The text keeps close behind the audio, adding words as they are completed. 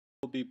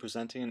Will be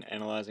presenting and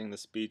analyzing the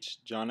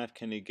speech John F.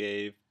 Kennedy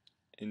gave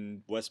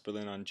in West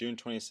Berlin on June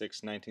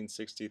 26,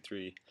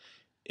 1963.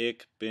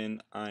 Ich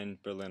bin ein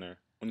Berliner.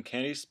 When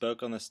Kennedy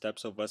spoke on the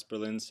steps of West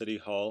Berlin City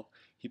Hall,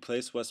 he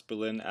placed West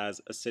Berlin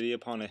as a city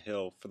upon a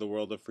hill for the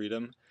world of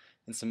freedom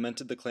and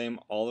cemented the claim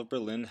all of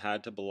Berlin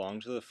had to belong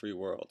to the free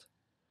world.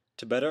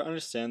 To better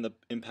understand the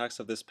impacts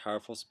of this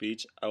powerful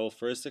speech, I will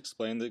first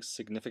explain the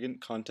significant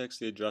context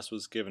the address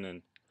was given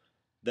in.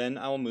 Then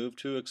I will move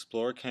to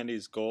explore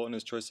Kennedy's goal in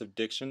his choice of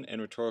diction and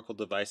rhetorical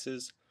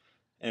devices,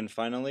 and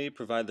finally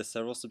provide the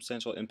several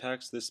substantial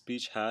impacts this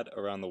speech had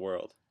around the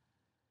world.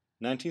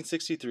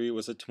 1963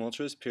 was a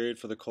tumultuous period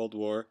for the Cold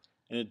War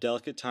and a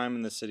delicate time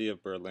in the city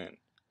of Berlin.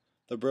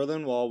 The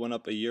Berlin Wall went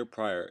up a year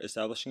prior,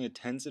 establishing a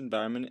tense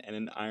environment and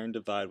an iron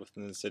divide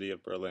within the city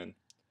of Berlin.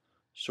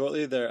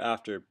 Shortly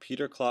thereafter,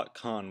 Peter Klotz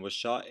Kahn was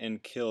shot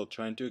and killed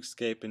trying to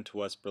escape into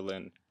West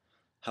Berlin.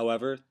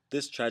 However,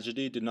 this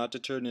tragedy did not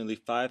deter nearly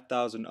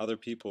 5,000 other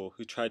people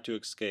who tried to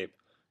escape,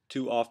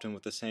 too often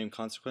with the same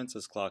consequence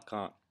as Klotz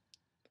Kahn.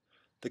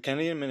 The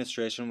Kennedy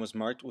administration was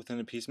marked with an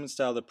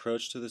appeasement-styled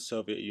approach to the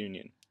Soviet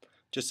Union.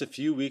 Just a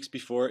few weeks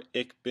before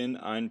Ich bin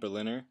ein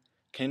Berliner,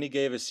 Kennedy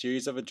gave a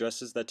series of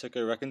addresses that took a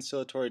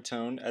reconciliatory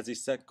tone as he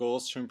set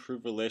goals to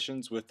improve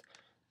relations with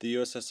the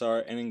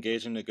USSR and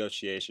engage in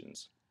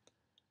negotiations.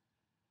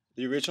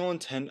 The original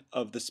intent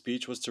of the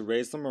speech was to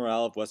raise the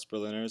morale of West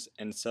Berliners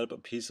and set up a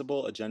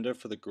peaceable agenda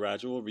for the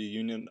gradual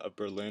reunion of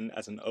Berlin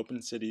as an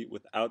open city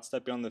without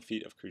stepping on the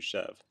feet of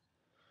Khrushchev.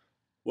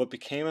 What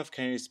became of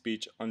Kennedy's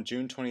speech on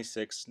June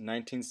 26,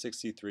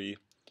 1963,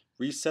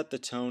 reset the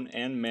tone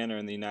and manner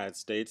in the United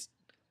States,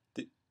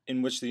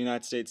 in which the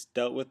United States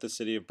dealt with the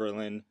city of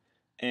Berlin,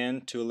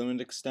 and, to a limited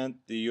extent,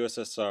 the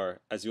USSR,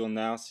 as you will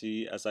now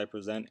see as I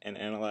present and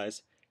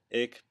analyze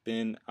Ich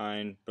bin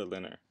ein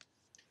Berliner.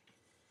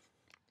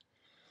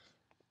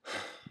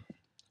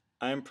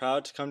 I am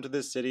proud to come to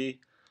this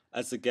city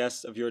as the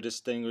guest of your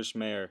distinguished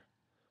mayor,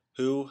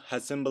 who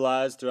has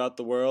symbolized throughout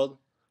the world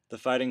the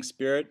fighting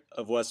spirit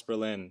of West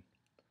Berlin.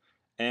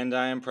 And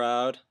I am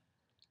proud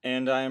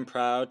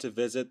to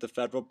visit the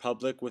federal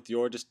republic with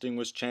your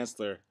distinguished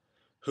chancellor,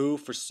 who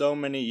for so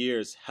many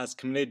years has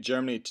committed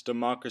Germany to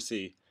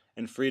democracy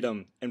and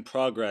freedom and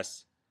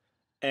progress,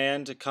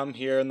 and to come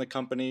here in the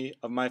company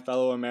of my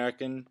fellow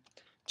American,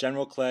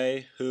 General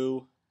Clay,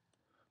 who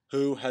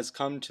has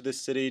come to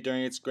this city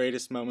during its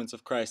greatest moments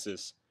of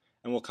crisis,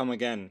 and will come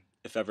again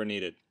if ever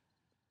needed.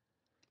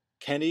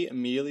 Kennedy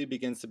immediately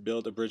begins to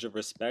build a bridge of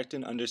respect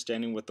and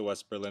understanding with the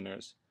West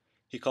Berliners.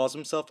 He calls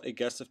himself a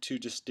guest of two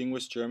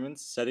distinguished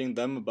Germans, setting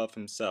them above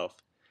himself,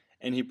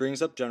 and he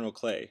brings up General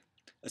Clay,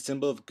 a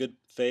symbol of good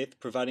faith,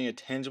 providing a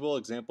tangible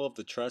example of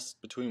the trust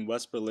between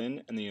West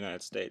Berlin and the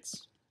United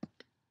States.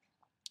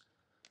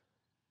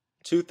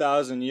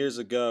 2,000 years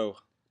ago,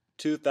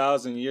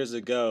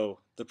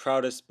 the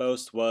proudest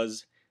boast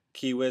was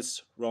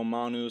Civis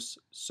Romanus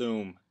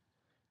Sum.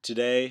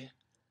 Today,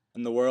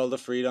 in the world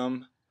of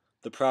freedom,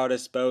 the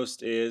proudest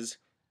boast is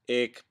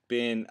Ich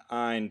bin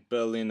ein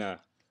Berliner.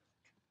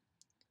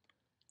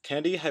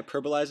 Kennedy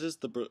hyperbolizes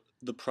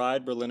the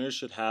pride Berliners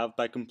should have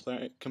by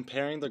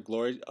comparing the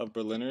glory of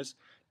Berliners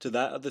to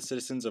that of the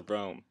citizens of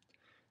Rome.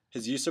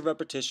 His use of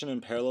repetition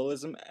and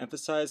parallelism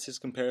emphasize his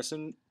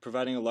comparison,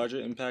 providing a larger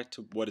impact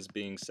to what is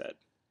being said.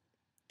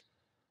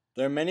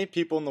 There are many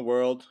people in the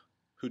world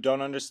who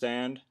don't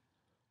understand,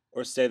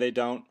 or say they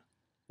don't,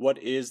 what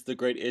is the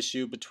great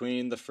issue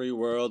between the free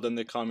world and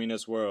the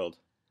communist world.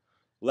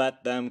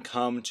 Let them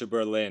come to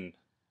Berlin.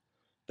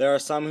 There are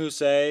some who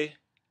say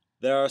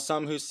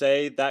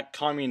that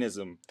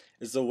communism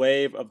is the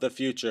wave of the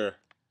future.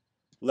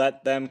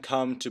 Let them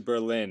come to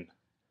Berlin.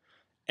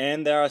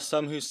 And there are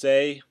some who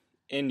say,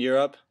 in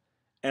Europe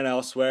and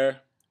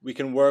elsewhere, we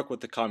can work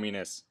with the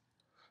communists.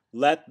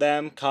 Let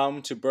them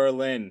come to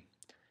Berlin.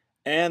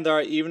 And there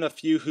are even a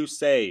few who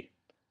say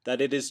that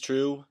it is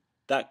true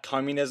that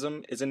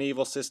communism is an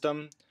evil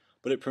system,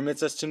 but it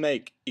permits us to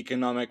make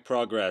economic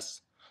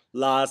progress.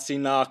 Lass sie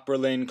nach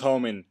Berlin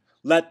kommen.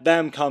 Let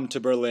them come to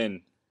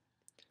Berlin.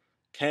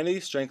 Kennedy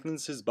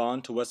strengthens his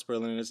bond to West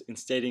Berliners in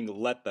stating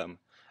let them,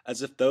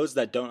 as if those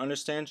that don't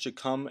understand should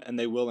come and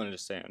they will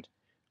understand.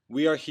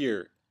 We are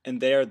here, and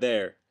they are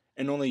there,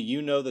 and only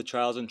you know the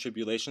trials and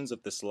tribulations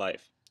of this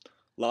life.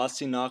 Lass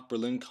sie nach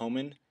Berlin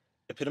kommen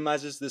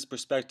epitomizes this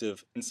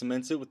perspective and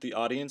cements it with the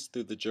audience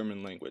through the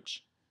German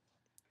language.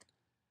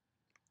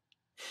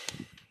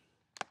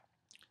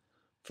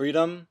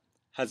 Freedom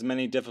has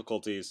many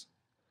difficulties,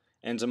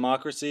 and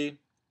democracy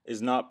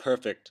is not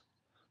perfect,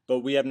 but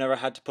we have never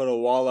had to put a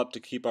wall up to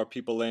keep our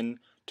people in,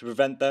 to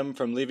prevent them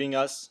from leaving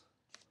us.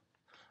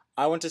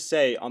 I want to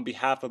say, on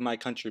behalf of my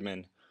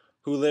countrymen,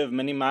 who live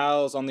many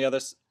miles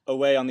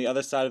away on the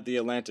other side of the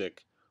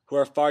Atlantic, who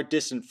are far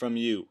distant from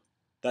you,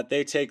 that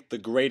they take the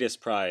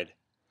greatest pride,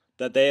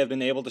 that they have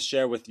been able to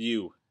share with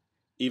you,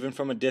 even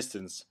from a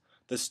distance,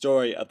 the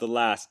story of the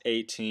last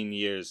 18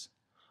 years.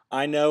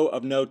 I know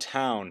of no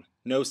town,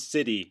 no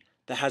city,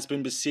 that has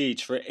been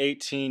besieged for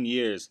 18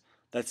 years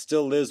that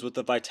still lives with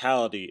the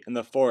vitality and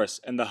the force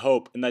and the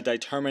hope and the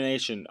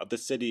determination of the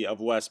city of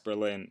West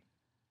Berlin.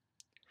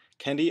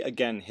 Kennedy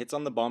again hits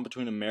on the bond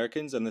between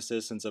Americans and the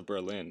citizens of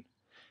Berlin.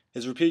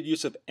 His repeated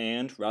use of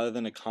and rather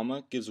than a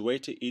comma gives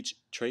weight to each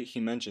trait he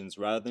mentions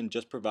rather than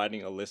just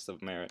providing a list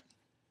of merit.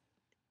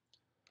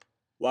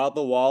 While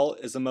the wall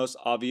is the most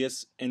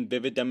obvious and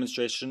vivid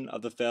demonstration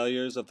of the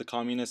failures of the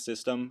communist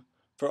system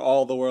for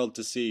all the world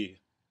to see,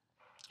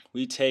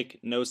 we take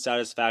no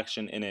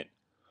satisfaction in it,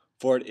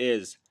 for it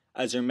is,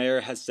 as your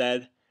mayor has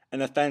said,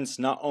 an offense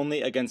not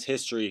only against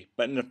history,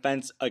 but an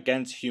offense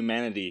against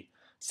humanity,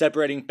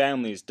 separating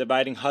families,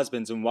 dividing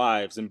husbands and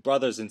wives, and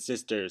brothers and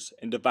sisters,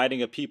 and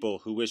dividing a people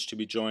who wish to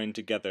be joined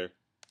together.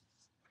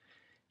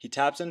 He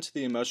taps into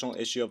the emotional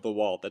issue of the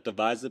wall that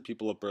divides the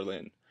people of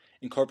Berlin,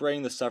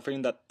 incorporating the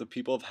suffering that the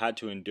people have had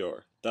to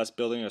endure, thus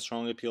building a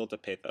strong appeal to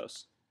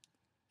pathos.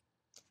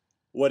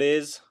 What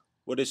is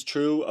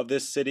true of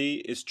this city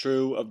is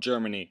true of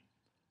Germany.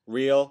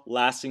 Real,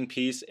 lasting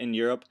peace in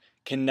Europe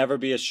can never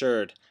be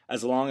assured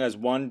as long as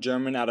 1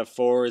 German out of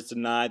 4 is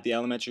denied the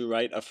elementary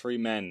right of free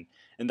men,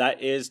 and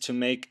that is to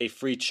make a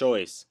free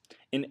choice.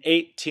 In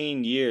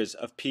 18 years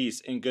of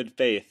peace and good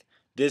faith,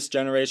 this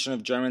generation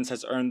of Germans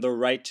has earned the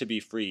right to be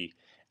free,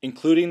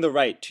 including the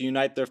right to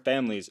unite their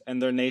families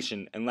and their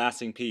nation in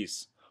lasting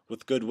peace,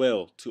 with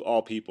goodwill to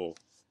all people.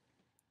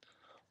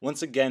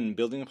 Once again,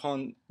 building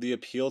upon the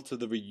appeal to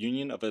the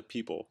reunion of a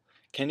people,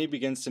 Kennedy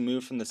begins to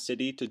move from the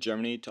city to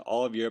Germany to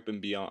all of Europe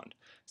and beyond,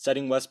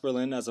 setting West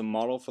Berlin as a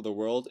model for the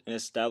world and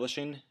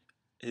establishing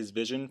his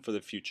vision for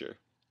the future.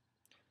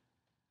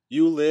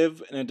 You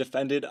live in a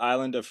defended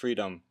island of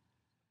freedom,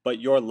 but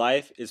your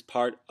life is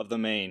part of the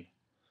main.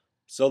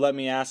 So let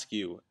me ask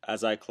you,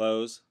 as I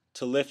close,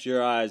 to lift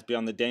your eyes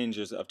beyond the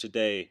dangers of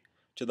today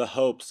to the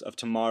hopes of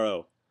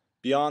tomorrow,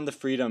 beyond the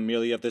freedom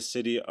merely of the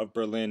city of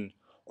Berlin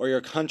or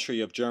your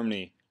country of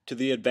Germany, to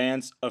the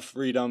advance of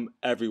freedom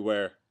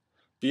everywhere,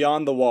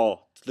 beyond the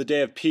wall, to the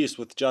day of peace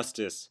with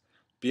justice,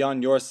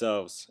 beyond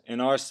yourselves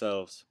and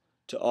ourselves,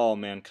 to all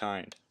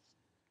mankind.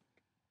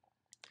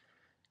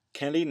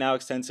 Kennedy now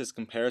extends his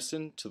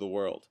comparison to the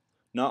world,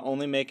 not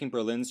only making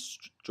Berlin's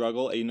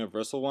struggle a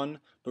universal one,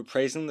 but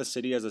praising the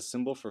city as a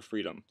symbol for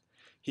freedom.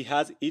 He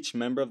has each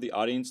member of the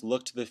audience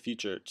look to the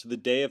future, to the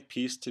day of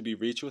peace to be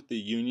reached with the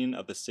union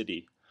of the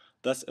city,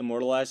 thus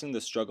immortalizing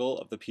the struggle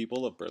of the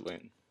people of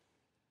Berlin.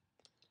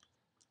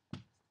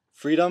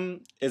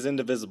 Freedom is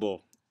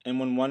indivisible, and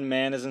when one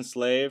man is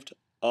enslaved,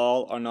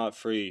 all are not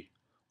free.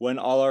 When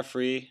all are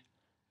free,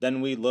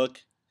 then we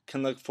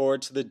can look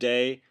forward to the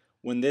day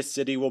when this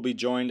city will be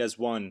joined as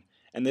one,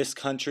 and this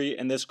country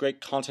and this great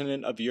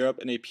continent of Europe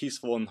in a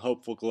peaceful and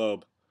hopeful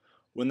globe.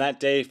 When that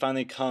day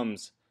finally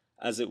comes,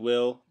 as it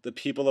will, the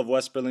people of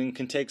West Berlin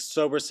can take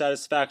sober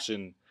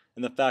satisfaction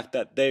in the fact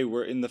that they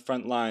were in the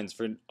front lines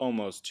for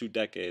almost 2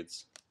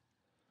 decades.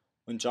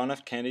 When John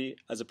F. Kennedy,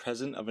 as a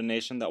president of a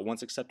nation that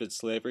once accepted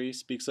slavery,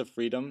 speaks of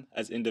freedom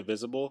as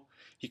indivisible,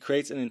 he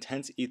creates an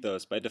intense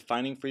ethos by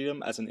defining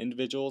freedom as an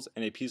individual's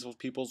and a peaceful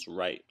people's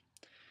right.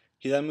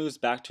 He then moves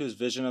back to his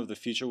vision of the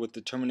future with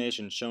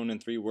determination shown in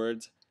 3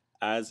 words,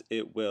 as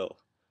it will,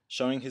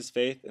 showing his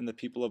faith in the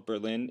people of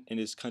Berlin and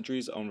his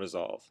country's own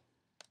resolve.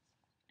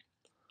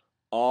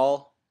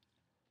 All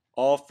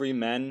free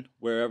men,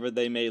 wherever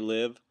they may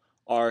live,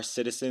 are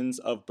citizens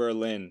of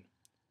Berlin,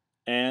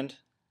 and,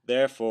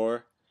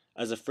 therefore,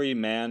 as a free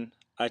man,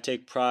 I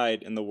take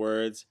pride in the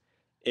words,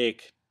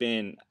 Ich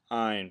bin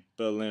ein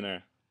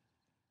Berliner.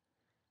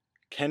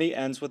 Kennedy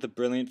ends with a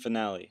brilliant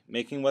finale,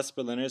 making West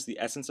Berliners the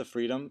essence of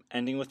freedom,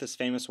 ending with his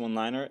famous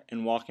one-liner,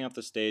 and walking off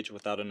the stage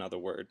without another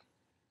word.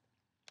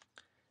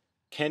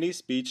 Kennedy's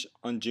speech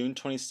on June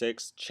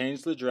 26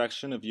 changed the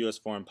direction of U.S.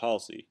 foreign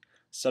policy,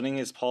 stunning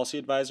his policy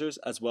advisors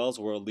as well as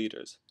world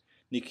leaders.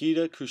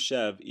 Nikita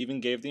Khrushchev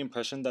even gave the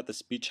impression that the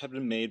speech had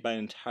been made by an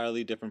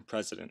entirely different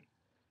president.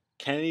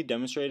 Kennedy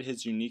demonstrated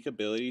his unique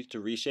ability to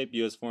reshape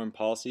U.S. foreign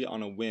policy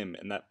on a whim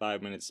in that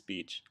 5-minute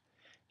speech.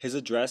 His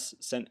address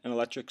sent an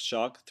electric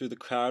shock through the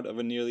crowd of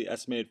a nearly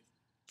estimated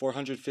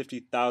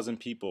 450,000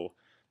 people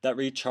that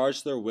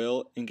recharged their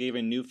will and gave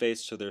a new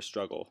face to their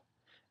struggle.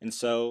 And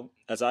so,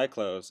 as I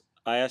close,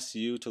 I ask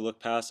you to look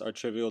past our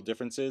trivial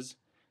differences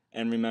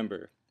and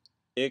remember,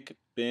 Ich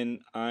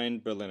bin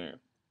ein Berliner,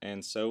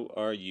 and so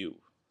are you.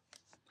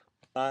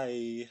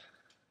 Bye.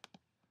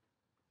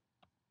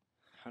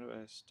 How do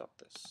I stop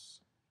this?